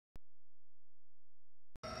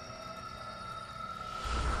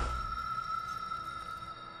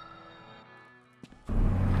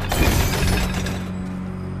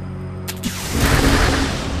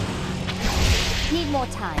Need more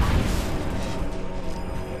time.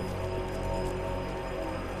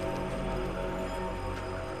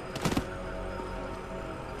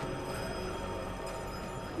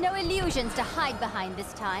 No illusions to hide behind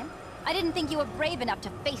this time. I didn't think you were brave enough to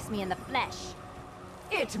face me in the flesh.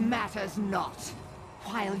 It matters not.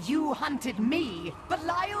 While you hunted me,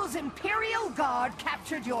 Belial's Imperial Guard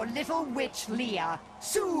captured your little witch Lair.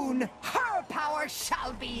 Soon, her power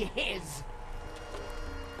shall be his.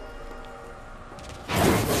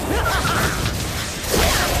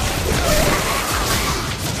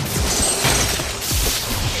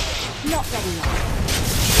 Not ready yet.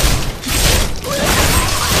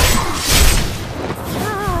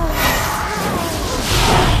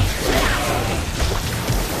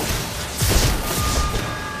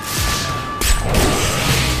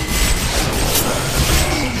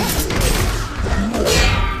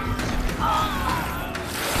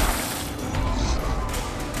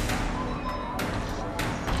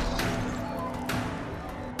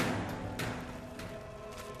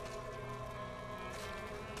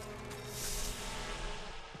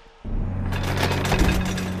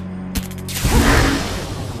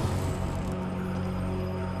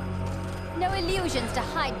 No illusions to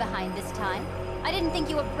hide behind this time. I didn't think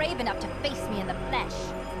you were brave enough to face me in the flesh.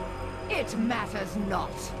 It matters not.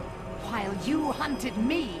 While you hunted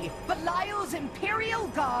me, Belial's Imperial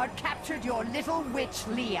Guard captured your little witch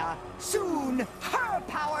Lair. Soon, her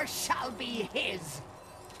power shall be his.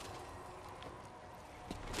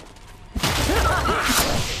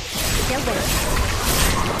 Still waiting.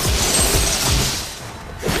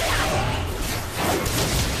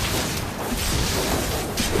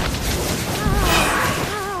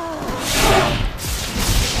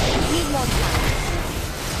 Need more time.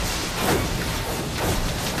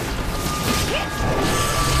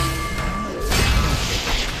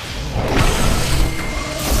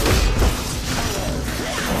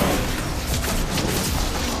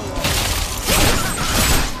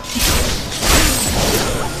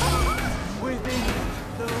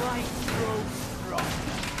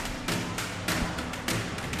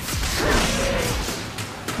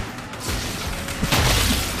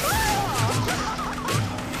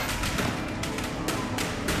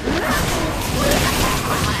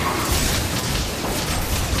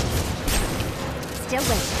 Still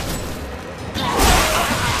waiting.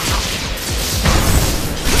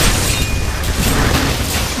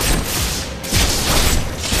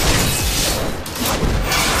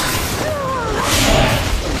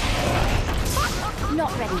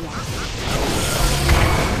 Not ready yet.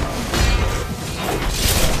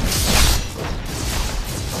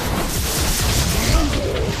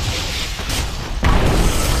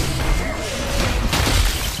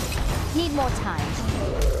 Need more time.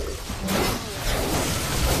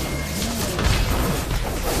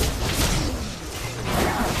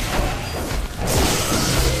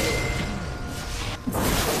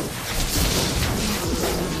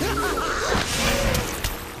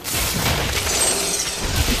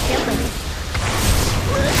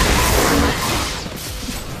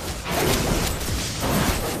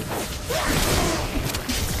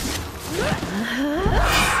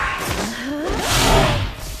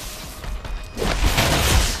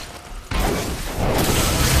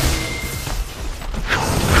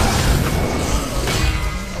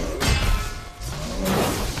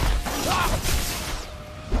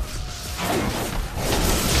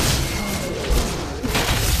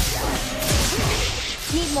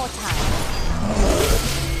 Need more time.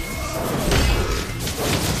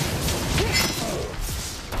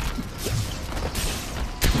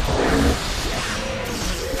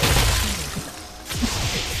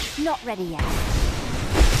 Not ready yet.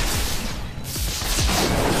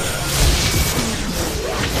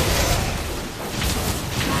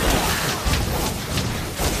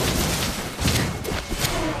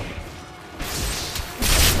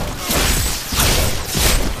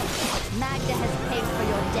 Maghda has paid for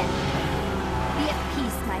your death. Be at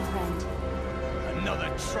peace, my friend. Another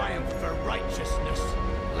triumph for righteousness.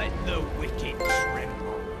 Let the wicked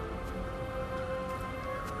tremble.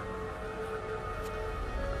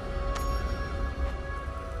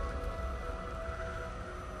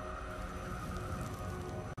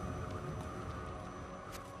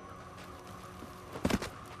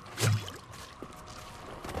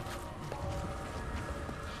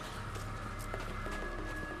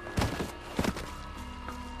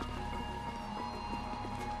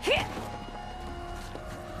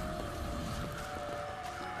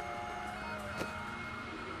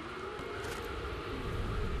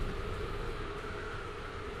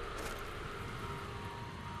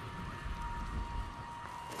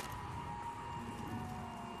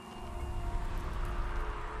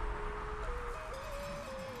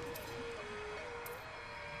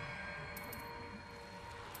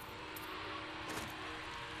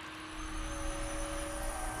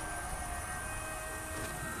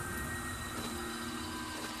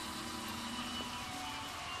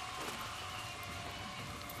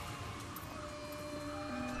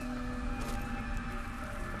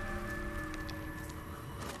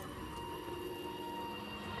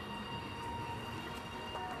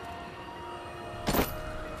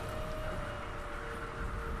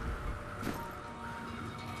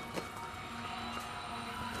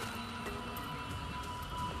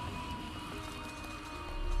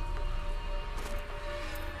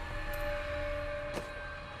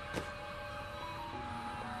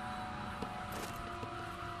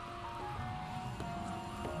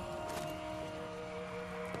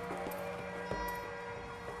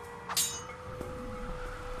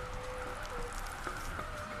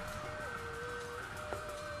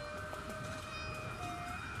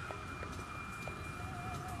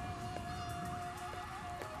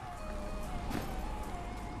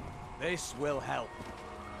 This will help.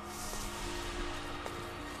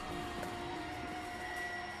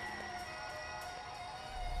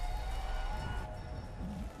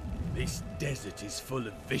 This desert is full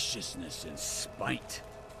of viciousness and spite.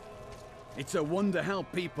 It's a wonder how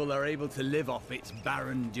people are able to live off its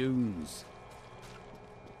barren dunes.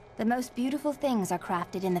 The most beautiful things are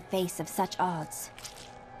crafted in the face of such odds.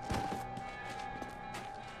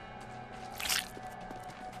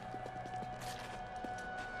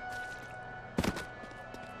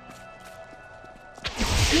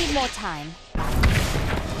 Need more time.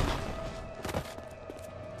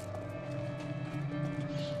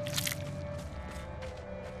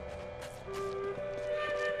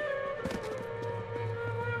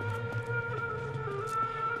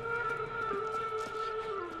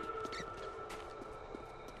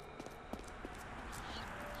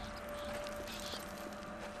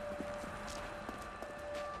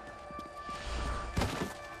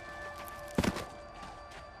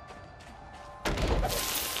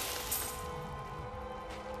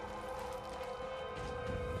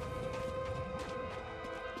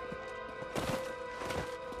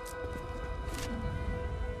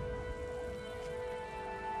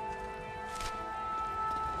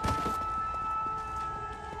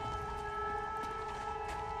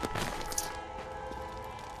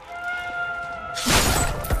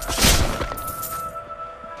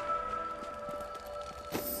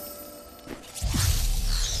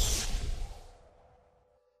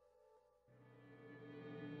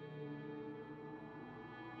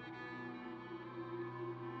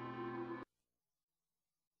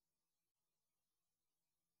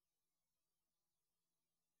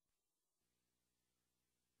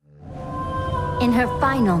 In her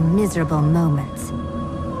final miserable moments,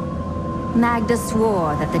 Maghda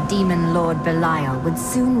swore that the demon lord Belial would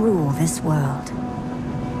soon rule this world.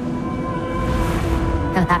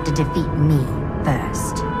 He'll have to defeat me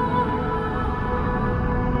first.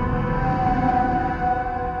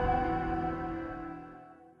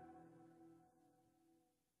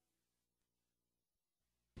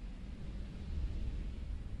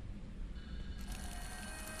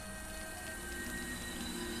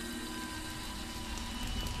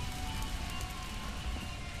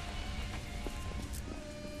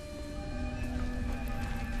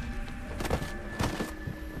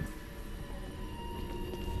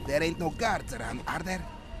 There ain't no guards around, are there?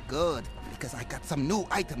 Good, because I got some new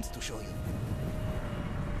items to show you.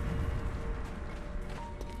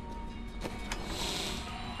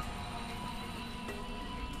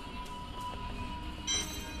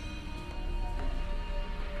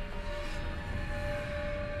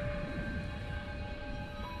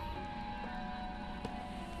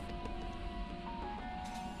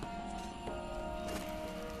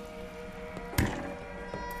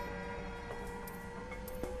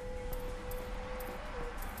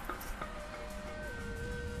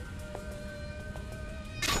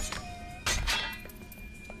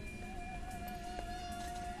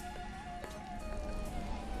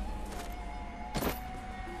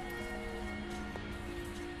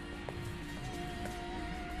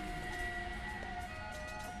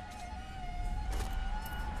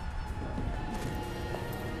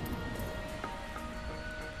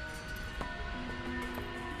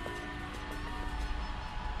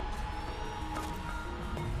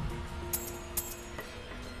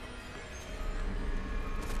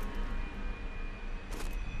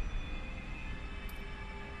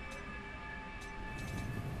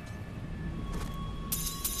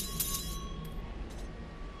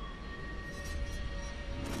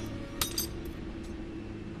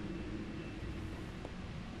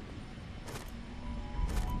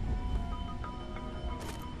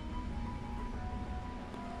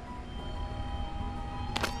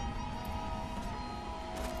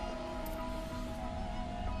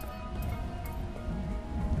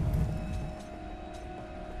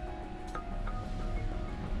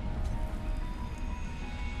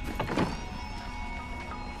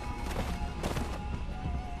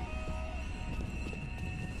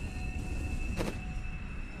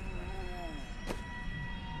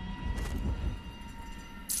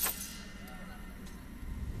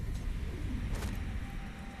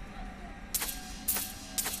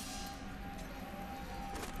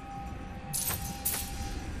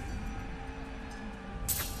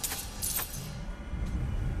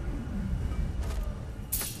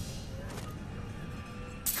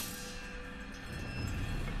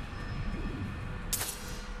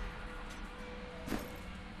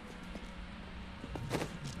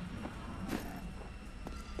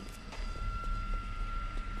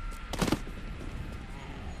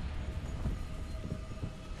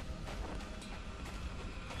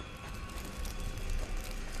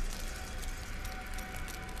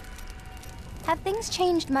 things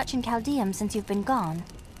changed much in Chaldeum since you've been gone?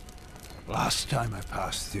 Last time I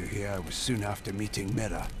passed through here was soon after meeting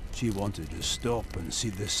Mira. She wanted to stop and see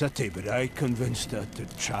the city, but I convinced her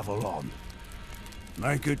to travel on.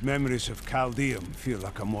 My good memories of Chaldeum feel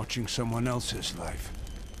like I'm watching someone else's life.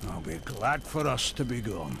 I'll be glad for us to be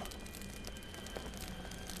gone.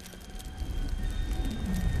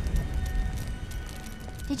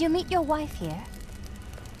 Did you meet your wife here?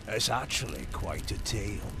 It's actually quite a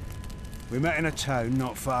tale. We met in a town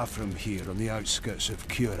not far from here on the outskirts of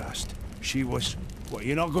Curast. She was... well,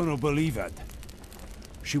 you're not going to believe it.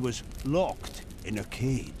 She was locked in a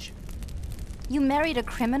cage. You married a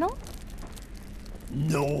criminal?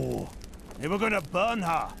 No. They were going to burn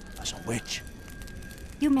her as a witch.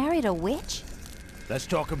 You married a witch? Let's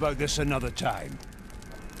talk about this another time.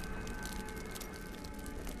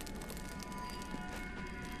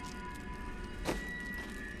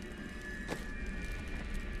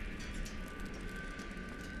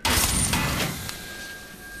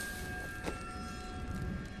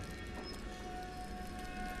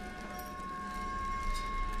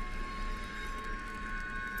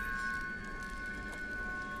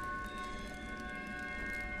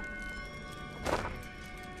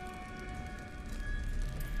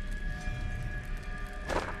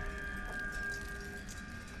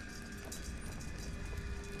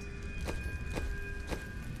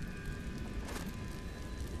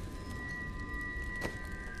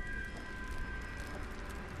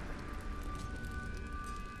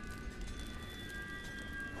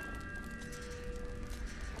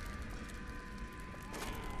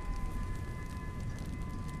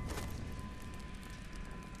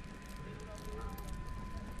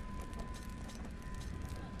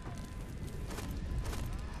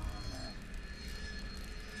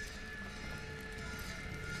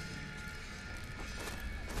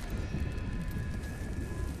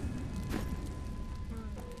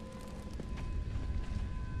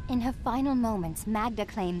 In her final moments, Maghda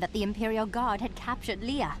claimed that the Imperial Guard had captured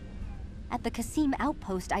Lair. At the Qasim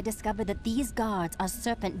outpost, I discovered that these guards are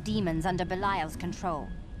serpent demons under Belial's control.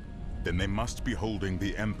 Then they must be holding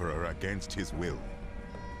the Emperor against his will.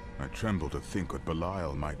 I tremble to think what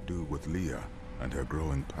Belial might do with Lair and her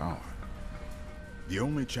growing power. The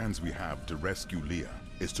only chance we have to rescue Lair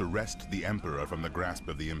is to wrest the Emperor from the grasp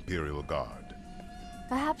of the Imperial Guard.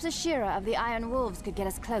 Perhaps a Shira of the Iron Wolves could get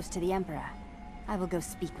us close to the Emperor. I will go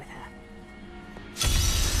speak with her.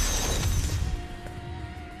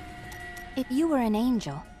 If you were an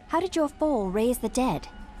angel, how did your fall raise the dead?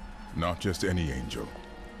 Not just any angel.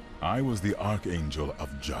 I was the Archangel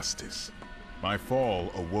of Justice. My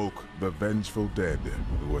fall awoke the vengeful dead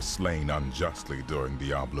who were slain unjustly during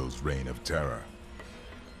Diablo's reign of terror.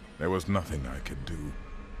 There was nothing I could do.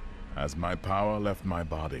 As my power left my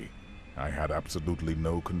body, I had absolutely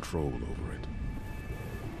no control over it.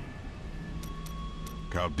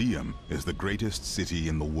 Chaldeum is the greatest city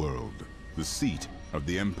in the world, the seat of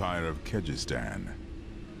the Empire of Kyrgyzstan.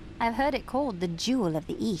 I've heard it called the Jewel of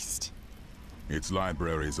the East. Its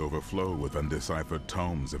libraries overflow with undeciphered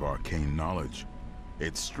tomes of arcane knowledge.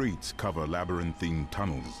 Its streets cover labyrinthine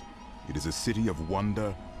tunnels. It is a city of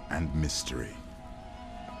wonder and mystery.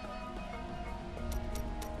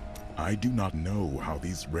 I do not know how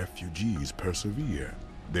these refugees persevere.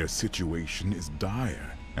 Their situation is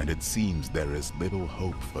dire, and it seems there is little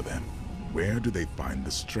hope for them. Where do they find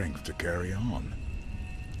the strength to carry on?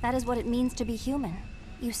 That is what it means to be human.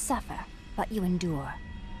 You suffer, but you endure.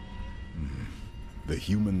 The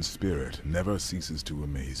human spirit never ceases to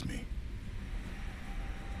amaze me.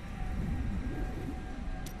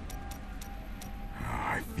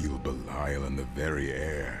 I feel Belial in the very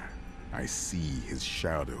air. I see his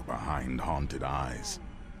shadow behind haunted eyes.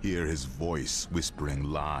 Hear his voice whispering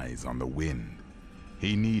lies on the wind.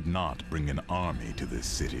 He need not bring an army to this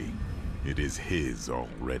city. It is his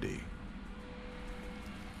already.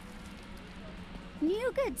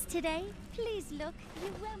 New goods today. Please look.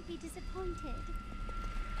 You won't be disappointed.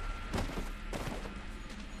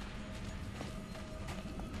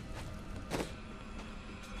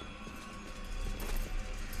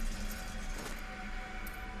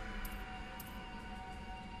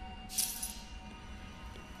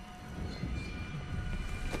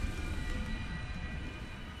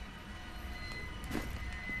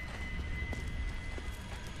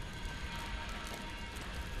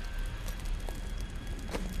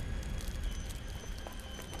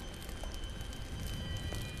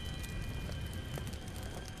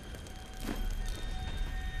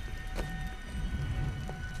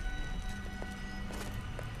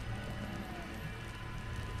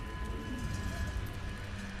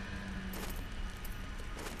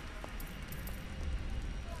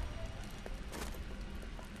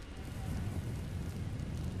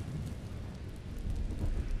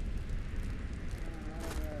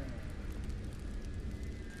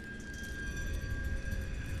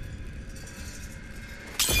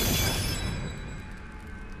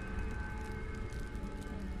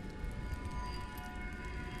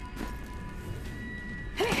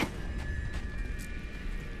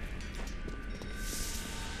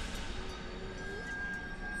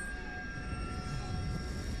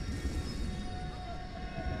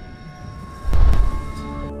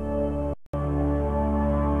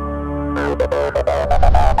 Bye.